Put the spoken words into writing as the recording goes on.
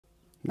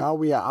Now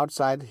we are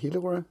outside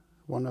Hillerød,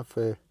 one of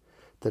the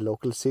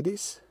local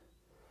cities.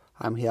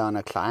 I'm here on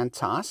a client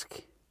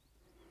task,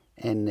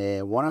 and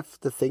one of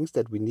the things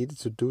that we needed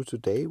to do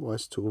today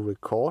was to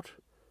record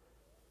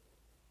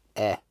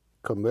a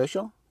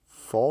commercial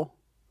for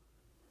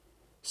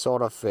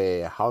sort of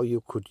how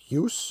you could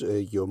use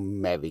your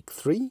Mavic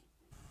 3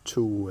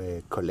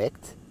 to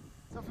collect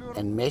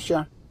and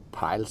measure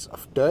piles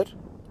of dirt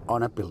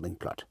on a building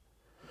plot.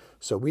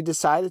 So we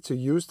decided to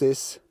use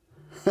this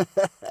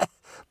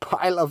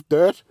pile of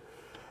dirt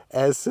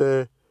as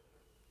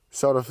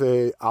sort of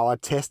our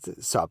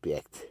test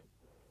subject.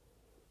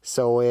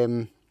 So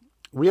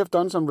we have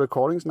done some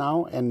recordings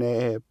now,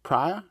 and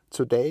prior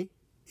today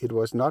it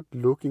was not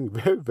looking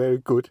very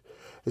good.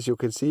 As you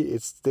can see,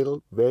 it's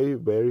still very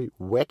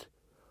wet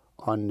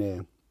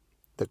on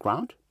the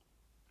ground.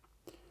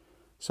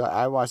 So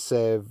it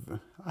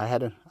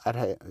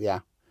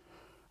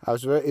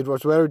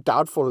was very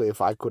doubtful if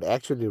I could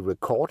actually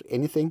record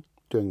anything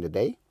during the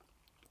day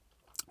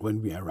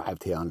when we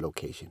arrived here on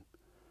location.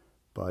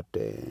 But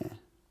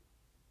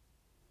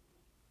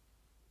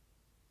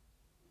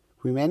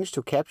we managed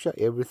to capture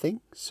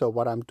everything. So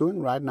what I'm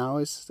doing right now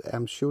is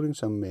I'm shooting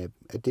some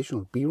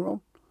additional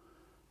B-roll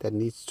that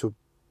needs to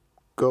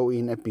go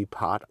in and be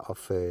part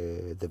of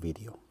the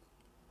video.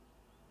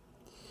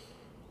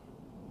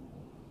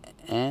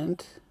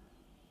 And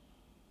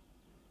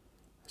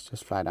let's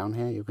just fly down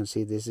here. You can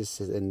see this is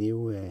a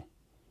new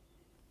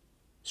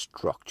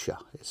structure.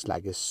 It's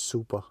like a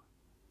super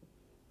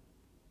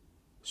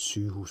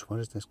sygehus. What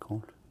is this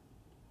called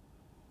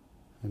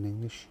in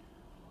English?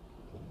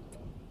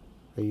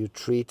 Where you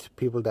treat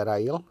people that are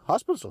ill.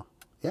 Hospital.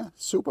 Yeah,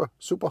 super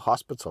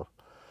hospital.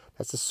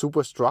 That's a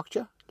super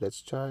structure.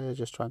 Let's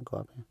just try and go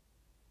up here.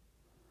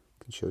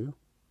 I can show you.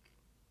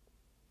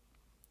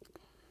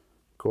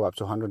 Go up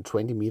to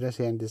 120 meters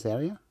here in this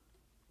area.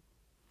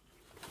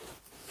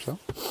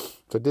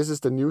 So this is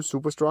the new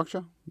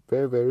superstructure.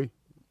 Very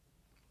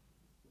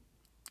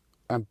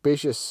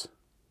ambitious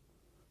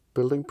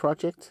building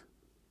project.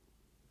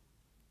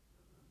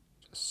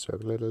 Just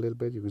circle it a little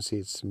bit. You can see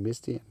it's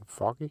misty and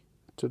foggy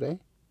today.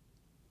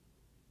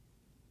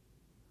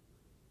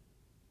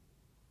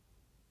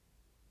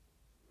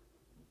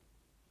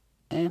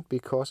 And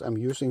because I'm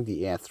using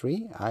the Air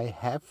 3, I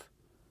have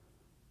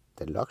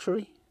the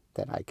luxury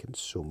that I can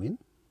zoom in.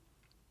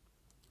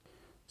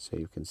 So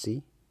you can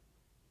see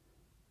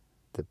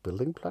the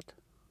building plot.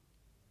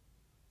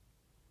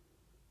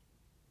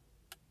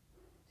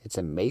 It's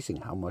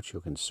amazing how much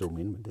you can zoom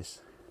in with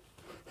this.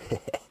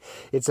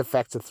 It's a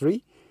factor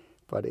 3,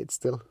 but it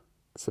still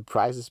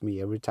surprises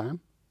me every time.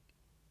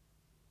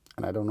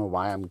 And I don't know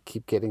why I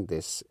keep getting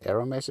this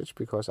error message,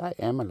 because I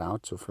am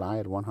allowed to fly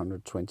at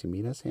 120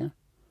 meters here.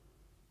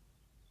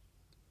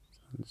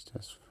 So let's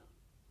just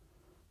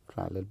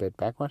fly a little bit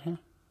backward here.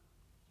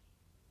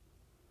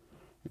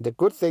 The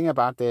good thing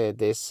about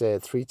this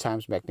 3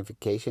 times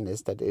magnification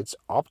is that it's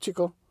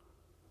optical,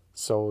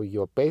 so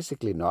you're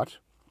basically not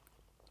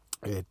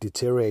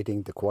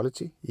deteriorating the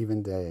quality,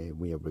 even though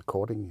we are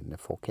recording in the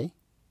 4K.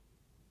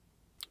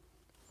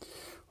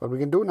 What we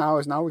can do now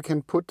is we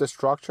can put the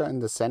structure in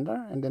the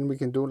center, and then we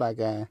can do like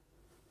a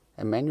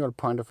manual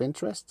point of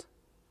interest.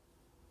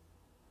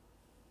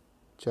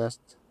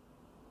 Just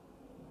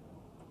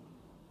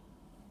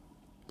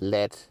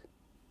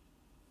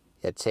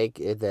take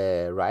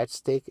the right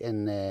stick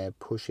and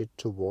push it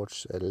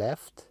towards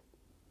left,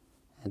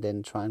 and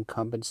then try and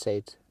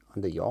compensate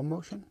on the yaw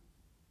motion.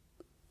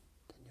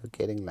 Then you're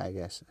getting like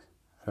I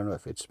don't know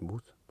if it's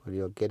smooth, but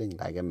you're getting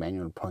like a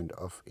manual point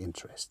of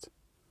interest.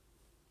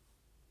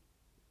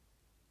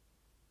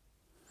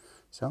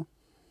 So,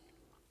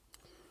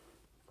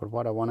 but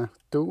what I want to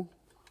do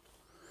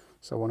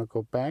is I want to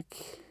go back.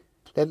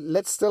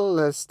 Let's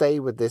still stay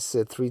with this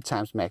 3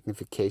 times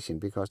magnification,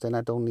 because then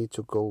I don't need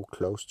to go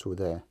close to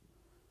the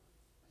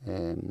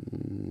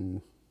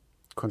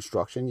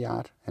construction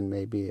yard and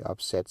maybe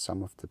upset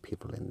some of the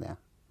people in there.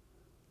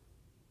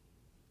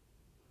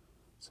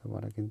 So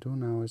what I can do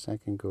now is I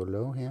can go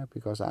low here,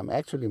 because I'm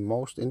actually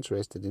most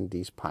interested in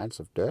these piles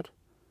of dirt.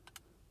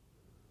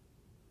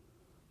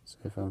 So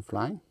if I'm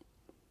flying,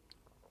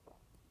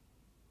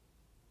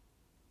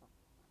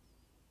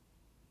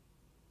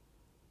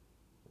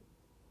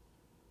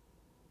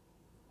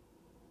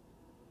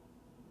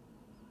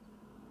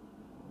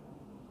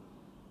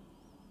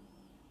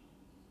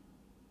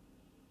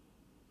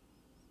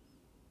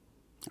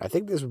 I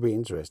think this will be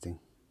interesting.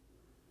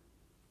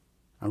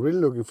 I'm really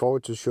looking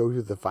forward to show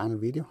you the final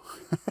video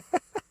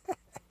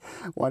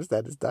once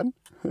that is done.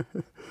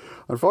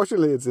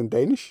 Unfortunately, it's in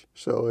Danish,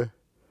 so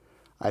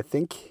I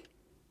think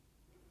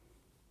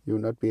you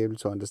will not be able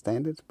to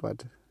understand it,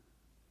 but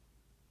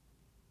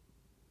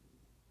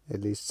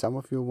at least some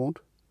of you won't.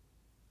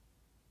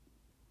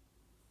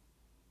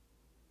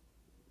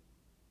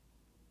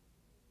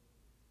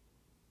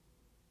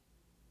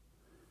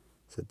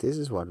 So this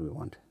is what we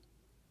want.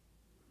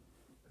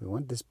 We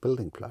want this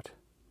building plot.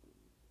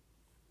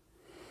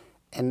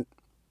 And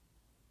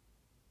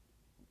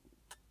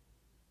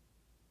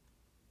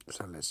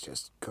so let's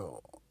just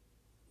go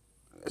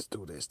let's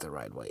do this the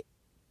right way.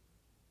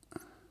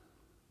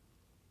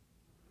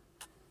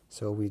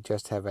 So we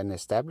just have an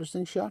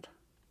establishing shot.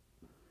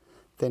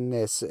 Then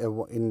there's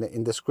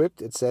in the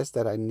script it says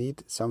that I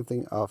need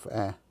something of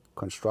a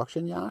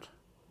construction yard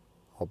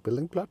or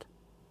building plot.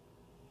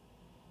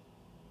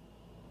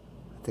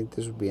 I think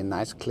this would be a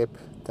nice clip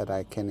that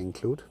I can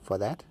include for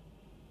that.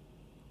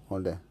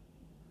 All the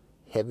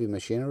heavy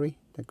machinery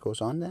that goes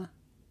on there.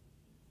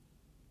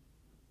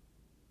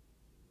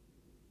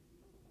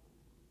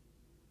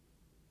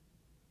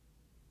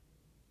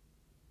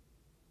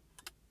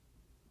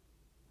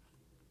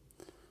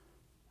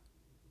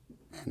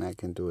 And I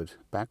can do it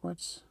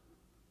backwards,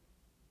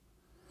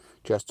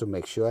 just to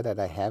make sure that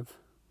I have.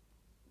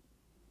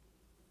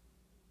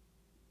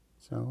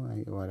 So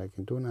what I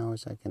can do now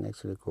is I can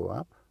actually go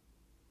up.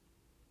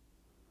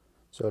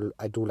 So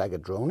I do like a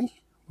droney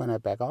when I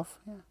back off.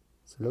 Yeah.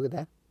 So look at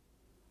that.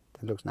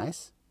 That looks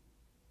nice.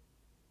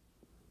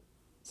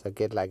 So I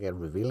get like a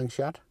revealing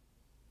shot.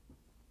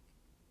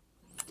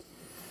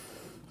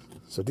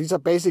 So these are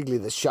basically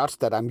the shots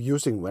that I'm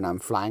using when I'm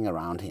flying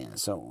around here.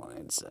 So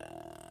it's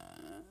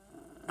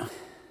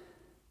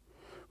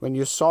when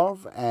you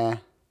solve a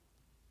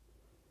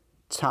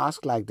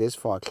task like this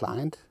for a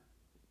client,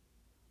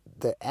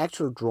 the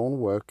actual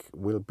drone work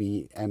will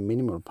be a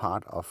minimal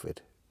part of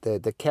it.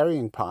 The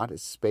carrying part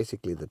is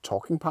basically the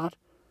talking part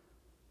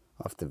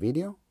of the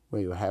video,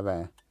 where you have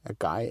a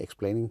guy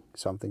explaining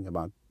something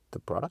about the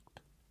product.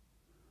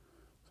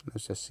 So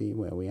let's just see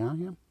where we are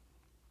here.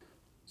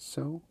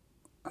 So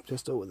I'm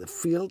just over the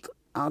field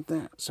out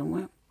there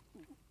somewhere.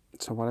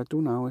 So what I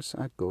do now is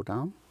I go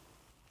down.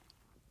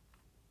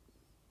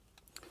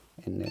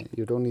 And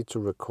you don't need to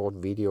record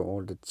video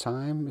all the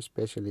time,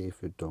 especially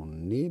if you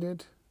don't need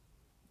it.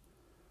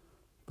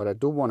 But I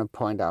do want to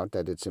point out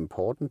that it's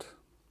important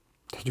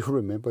that you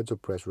remember to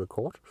press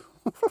record.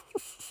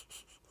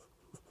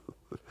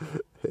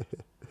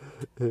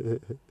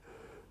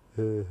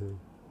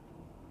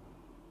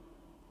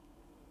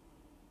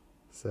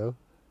 So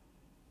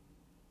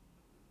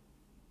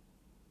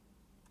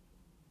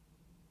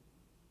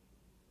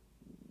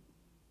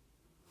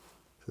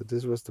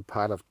this was the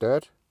pile of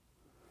dirt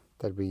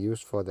that we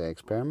used for the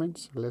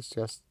experiments. Let's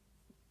just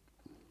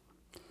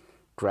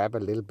grab a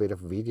little bit of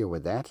video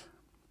with that,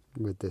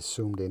 with this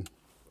zoomed in.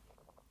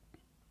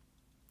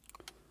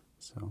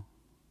 So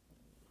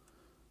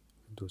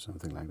do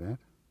something like that.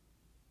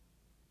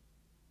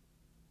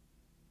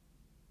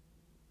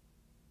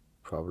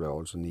 Probably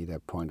also need a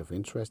point of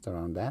interest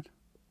around that.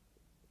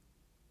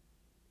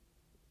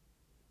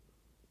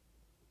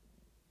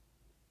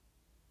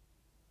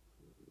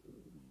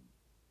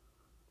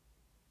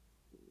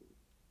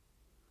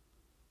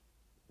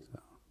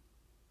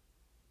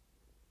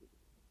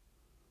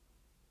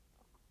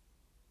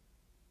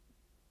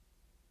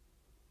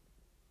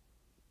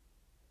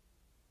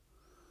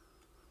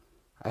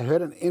 I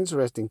heard an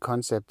interesting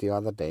concept the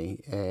other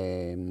day,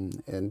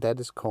 and that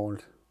is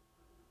called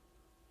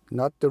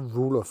not the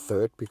rule of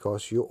third,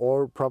 because you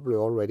all probably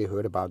already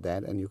heard about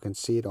that, and you can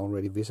see it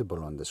already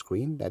visible on the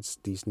screen. That's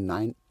these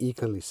 9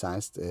 equally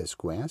sized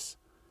squares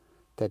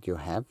that you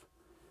have,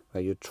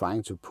 where you're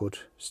trying to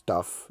put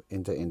stuff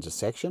into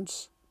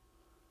intersections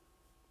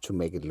to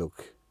make it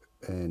look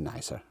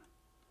nicer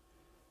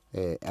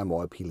and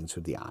more appealing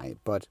to the eye.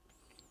 But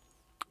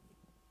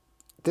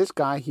this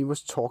guy, he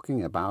was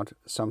talking about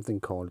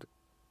something called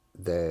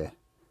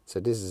so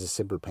this is a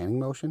simple panning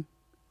motion.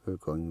 We're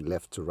going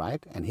left to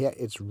right. And here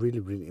it's really,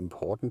 really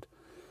important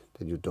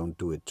that you don't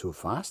do it too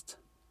fast.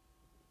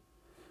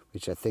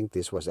 Which I think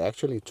this was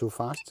actually too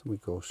fast. We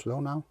go slow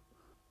now.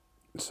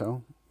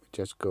 So we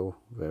just go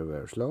very,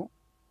 very slow.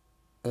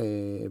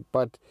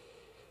 But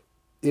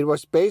it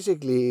was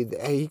basically,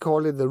 he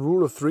called it the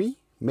rule of 3.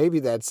 Maybe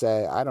that's,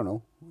 I don't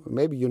know.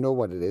 Maybe you know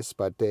what it is,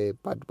 but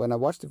when I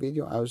watched the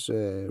video, I was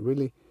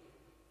really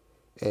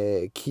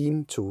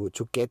keen to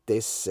get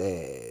this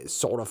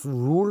sort of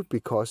rule,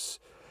 because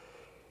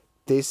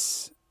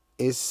this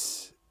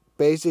is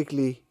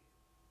basically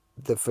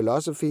the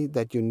philosophy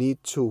that you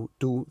need to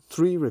do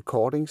 3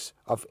 recordings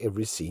of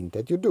every scene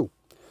that you do.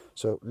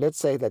 So let's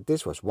say that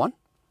this was 1.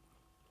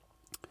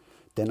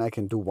 Then I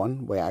can do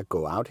one where I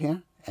go out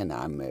here and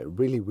I'm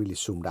really, really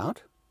zoomed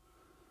out.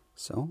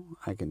 So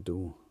I can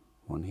do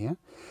one here.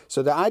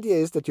 So the idea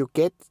is that you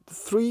get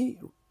 3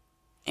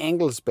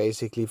 angles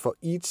basically for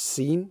each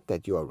scene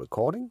that you are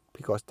recording,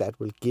 because that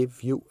will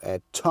give you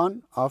a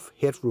ton of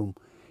headroom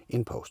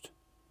in post.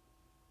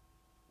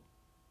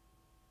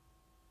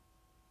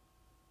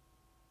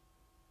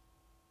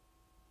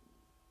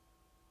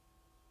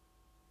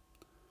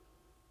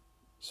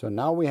 So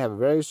now we have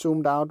very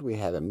zoomed out, we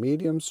have a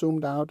medium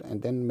zoomed out,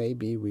 and then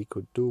maybe we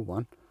could do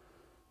one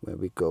where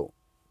we go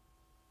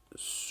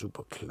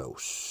super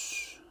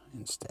close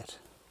instead.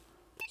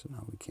 So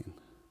now we can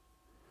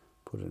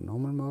put a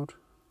normal mode.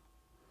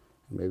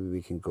 And maybe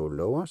we can go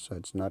lower so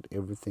it's not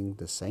everything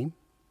the same.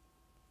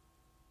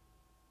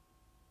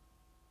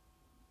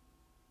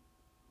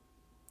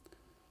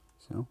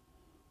 So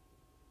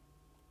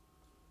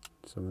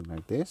something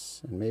like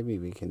this, and maybe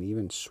we can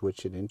even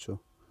switch it into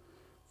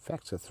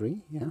factor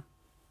 3, yeah.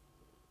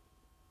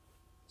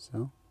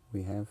 So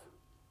we have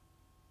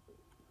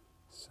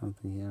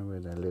something here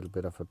with a little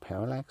bit of a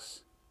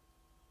parallax.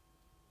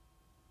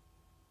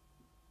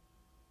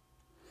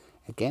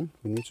 Again,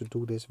 we need to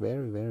do this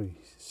very, very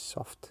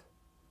soft,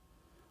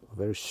 or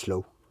very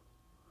slow.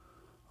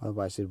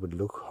 Otherwise it would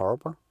look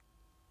horrible.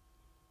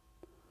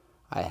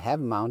 I have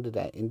mounted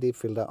an ND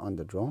filter on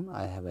the drone.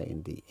 I have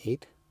an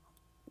ND8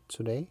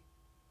 today.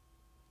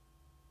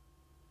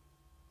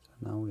 So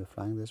now we're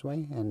flying this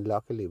way, and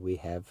luckily we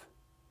have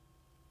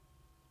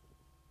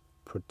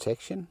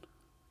protection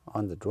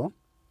on the drone.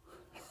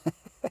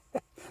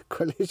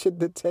 Collision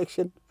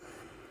detection.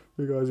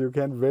 Because you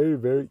can very,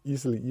 very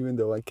easily, even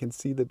though I can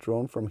see the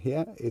drone from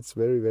here, it's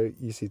very, very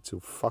easy to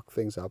fuck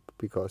things up,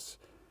 because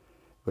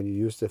when you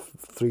use the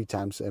 3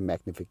 times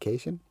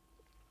magnification,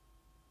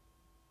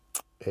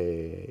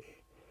 it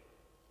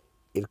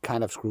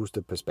kind of screws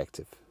the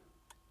perspective.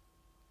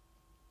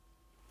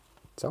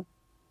 So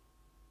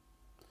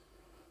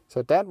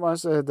that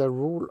was the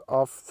rule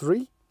of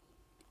 3,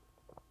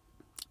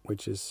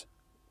 which is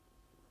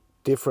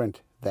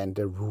different than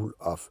the rule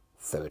of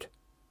 3rd.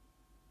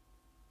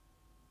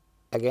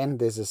 Again,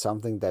 this is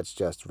something that's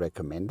just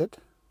recommended.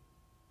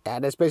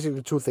 And there's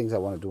basically 2 things I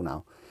want to do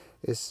now.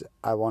 Is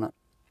I want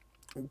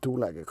to do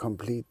like a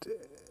complete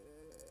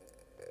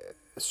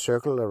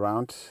circle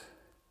around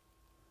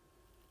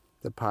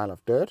the pile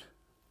of dirt.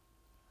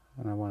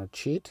 And I want to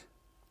cheat.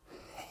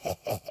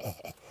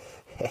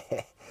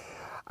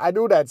 I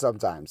do that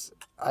sometimes.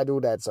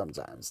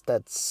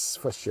 That's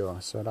for sure.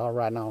 So now,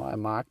 right now I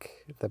mark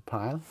the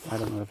pile. I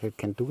don't know if it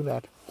can do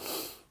that.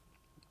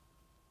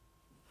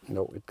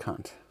 No, it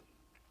can't.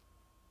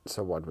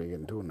 So what we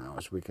can do now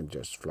is we can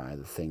just fly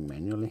the thing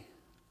manually.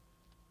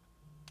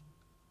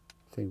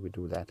 I think we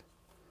do that.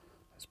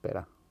 That's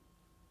better.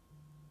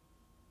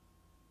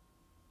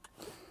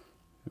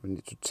 We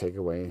need to take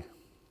away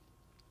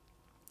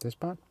this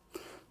part.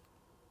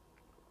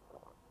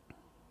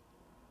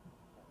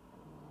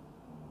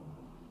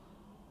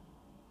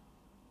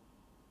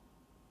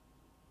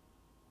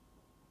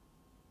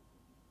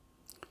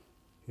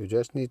 You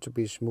just need to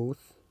be smooth,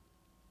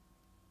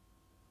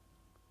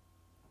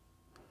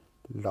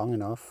 long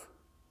enough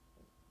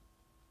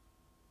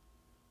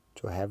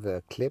to have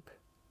a clip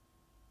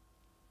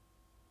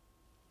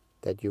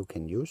that you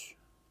can use,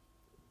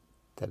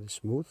 that is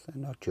smooth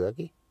and not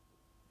jerky.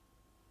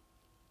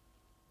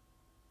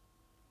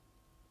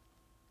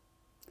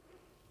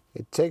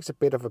 It takes a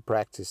bit of a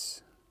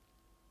practice.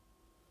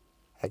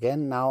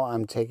 Again, now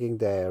I'm taking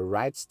the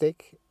right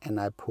stick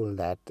and I pull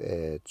that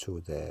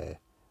to the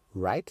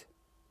right,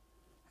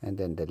 and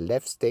then the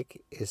left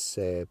stick is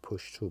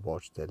pushed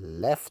towards the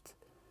left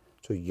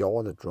to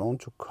yaw the drone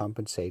to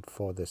compensate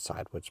for the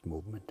sideways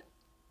movement.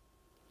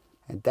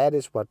 And that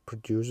is what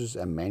produces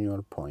a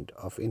manual point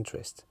of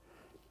interest.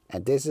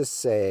 And this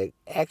is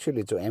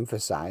actually to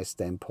emphasize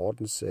the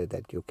importance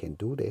that you can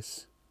do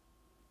this.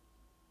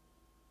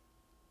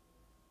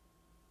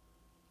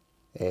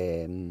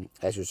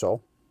 As you saw,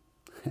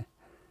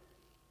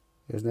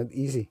 it's not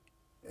easy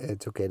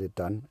to get it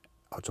done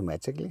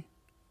automatically.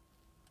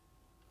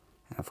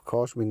 And of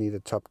course we need a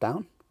top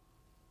down.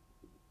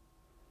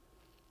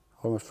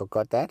 Almost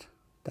forgot that.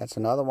 That's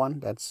another one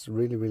that's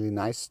really, really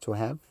nice to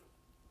have.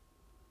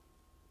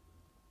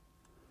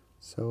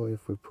 So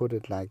if we put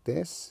it like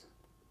this,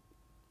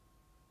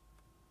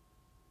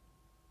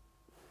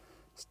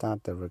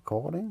 start the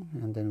recording,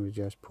 and then we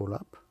just pull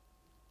up.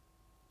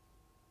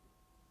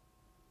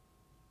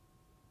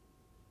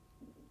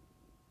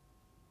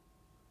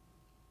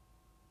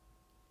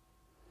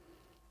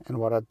 And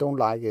what I don't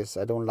like is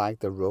I don't like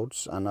the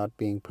roads are not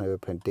being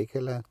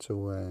perpendicular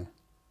to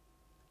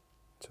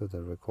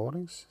the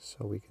recordings,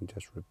 so we can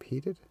just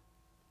repeat it.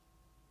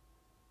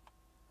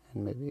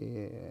 And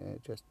maybe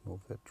just move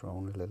the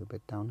drone a little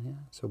bit down here,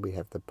 so we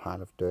have the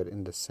pile of dirt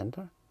in the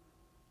center.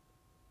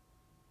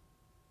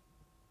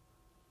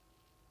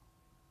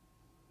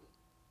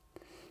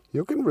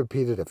 You can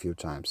repeat it a few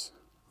times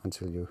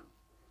until you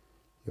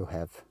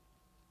have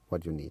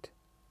what you need.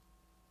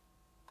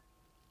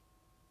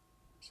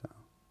 So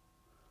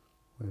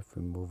if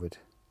we move it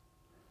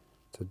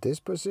to this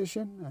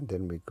position, and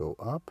then we go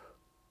up,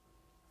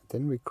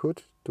 then we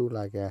could do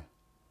like a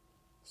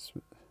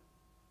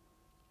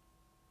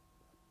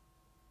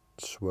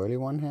swirly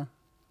one here.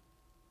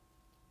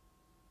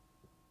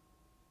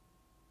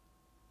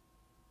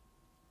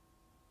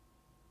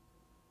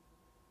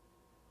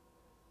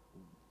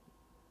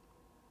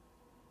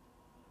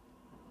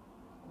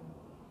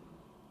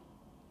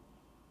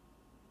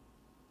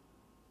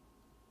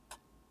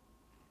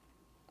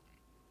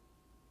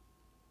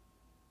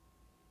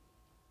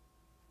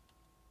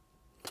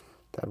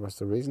 That was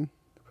the reason.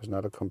 It was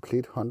not a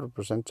complete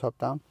 100% top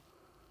down.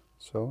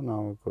 So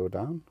now we'll go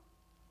down.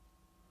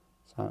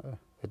 So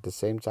at the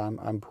same time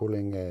I'm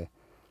pulling the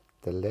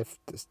left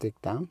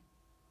stick down.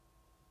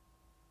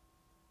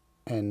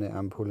 And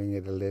I'm pulling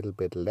it a little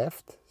bit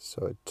left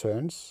so it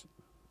turns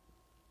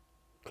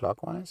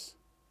clockwise.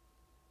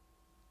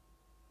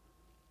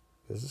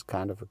 This is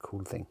kind of a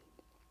cool thing.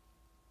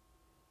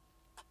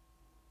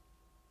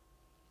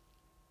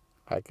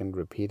 I can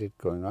repeat it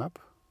going up.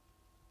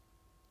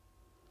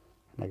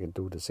 And I can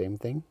do the same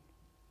thing.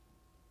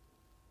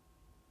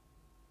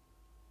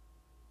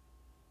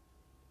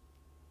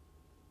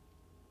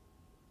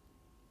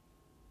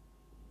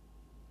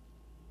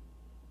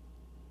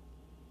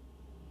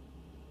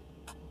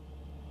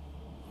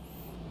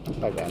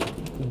 Like that.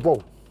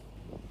 Whoa!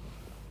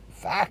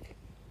 Fuck!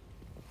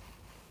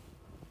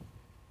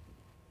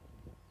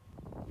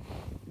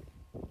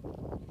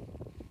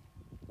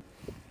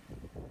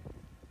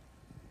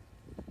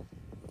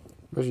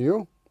 Where's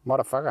you,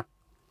 motherfucker?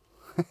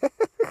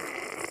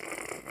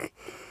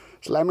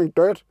 Slamming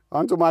dirt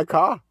onto my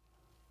car.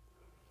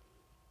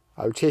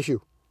 I'll chase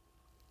you.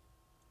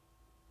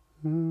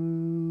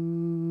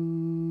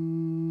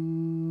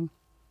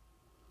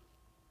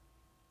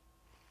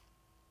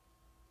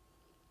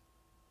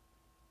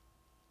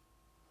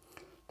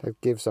 That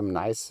gives some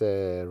nice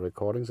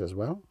recordings as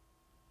well.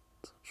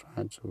 So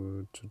try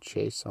to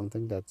chase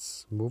something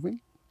that's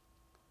moving.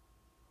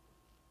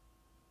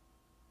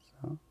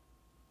 So.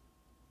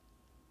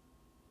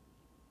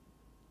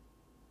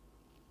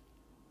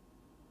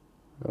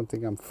 I don't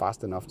think I'm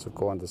fast enough to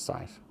go on the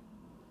side.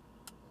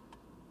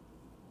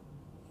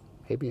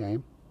 Maybe I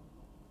am.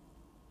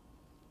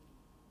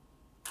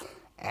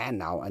 And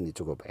now I need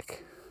to go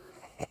back.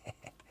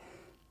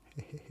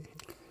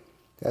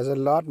 There's a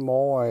lot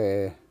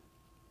more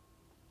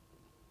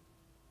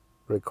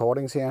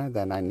recordings here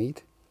than I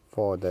need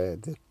for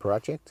the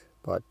project,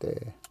 but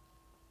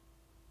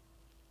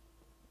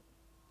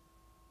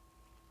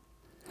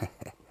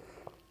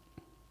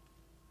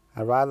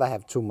I'd rather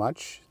have too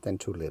much than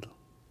too little.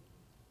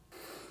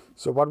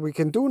 So what we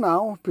can do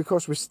now,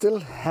 because we still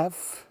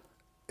have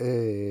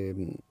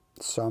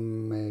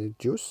some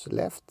juice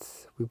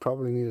left, we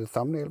probably need a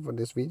thumbnail for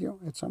this video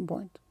at some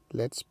point.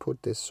 Let's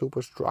put this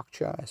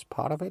superstructure as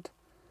part of it.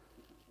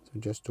 So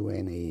just do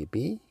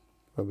NAB,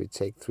 where we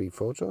take 3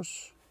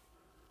 photos.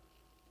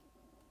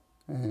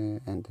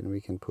 And then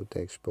we can put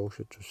the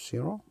exposure to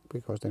 0,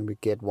 because then we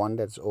get one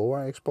that's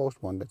overexposed,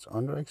 one that's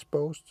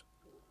underexposed,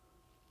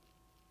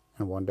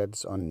 and one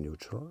that's on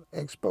neutral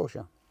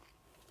exposure.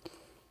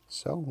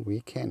 So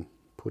we can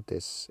put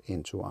this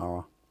into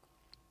our,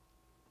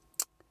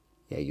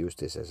 use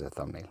this as a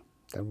thumbnail.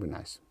 That would be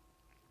nice.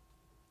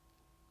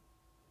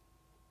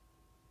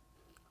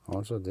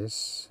 Also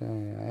this,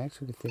 I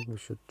actually think we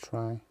should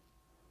try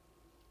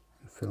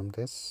and film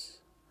this.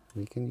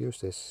 We can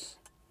use this.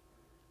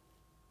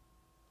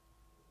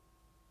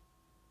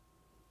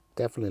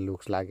 Definitely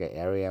looks like an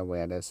area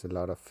where there's a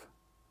lot of,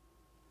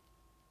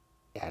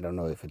 I don't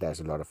know if there's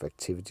a lot of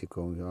activity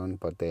going on,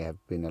 but there have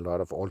been a lot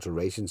of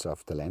alterations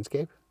of the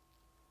landscape.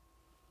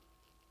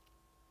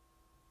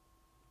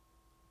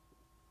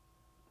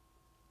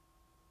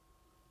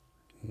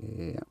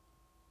 Yeah.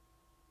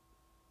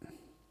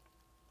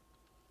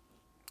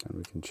 And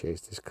we can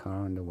chase this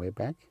car on the way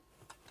back.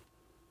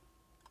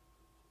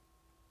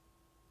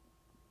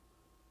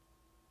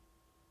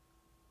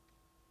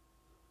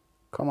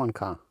 Come on,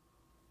 car.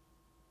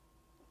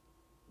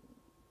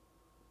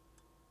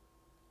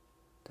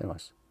 That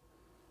was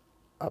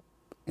up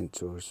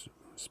into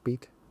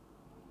speed.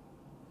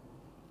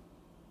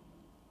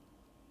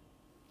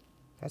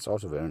 That's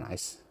also very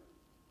nice.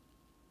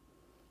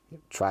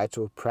 Try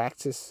to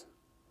practice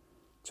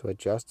to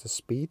adjust the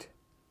speed.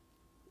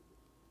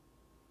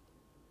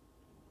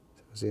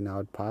 So see now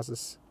it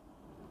passes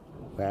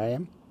where I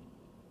am.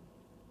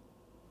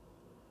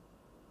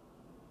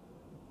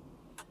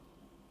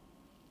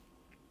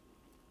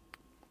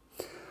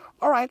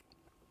 All right,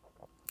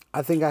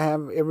 I think I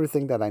have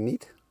everything that I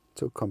need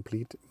to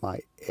complete my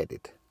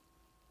edit.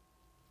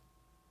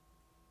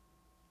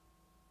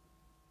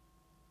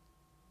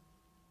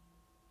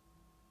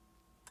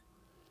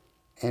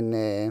 And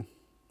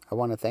I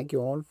want to thank you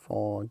all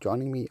for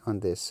joining me on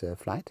this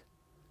flight.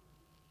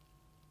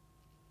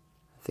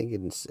 I think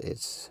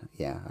it's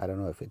I don't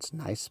know if it's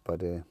nice,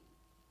 but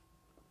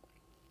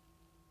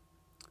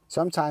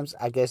sometimes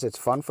I guess it's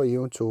fun for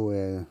you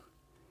to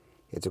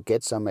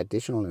get some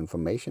additional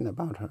information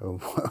about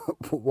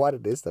what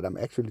it is that I'm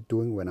actually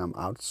doing when I'm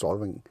out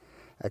solving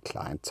a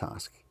client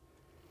task.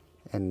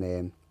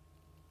 And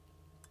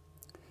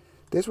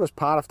this was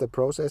part of the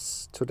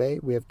process today.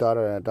 We have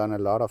done a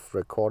lot of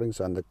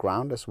recordings on the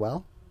ground as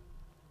well.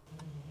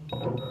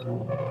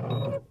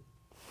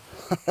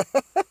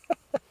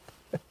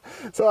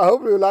 So I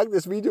hope you liked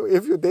this video.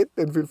 If you did,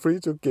 then feel free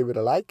to give it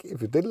a like.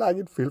 If you didn't like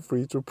it, feel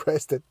free to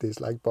press that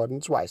dislike button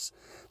twice.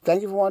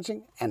 Thank you for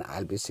watching, and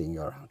I'll be seeing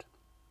you around.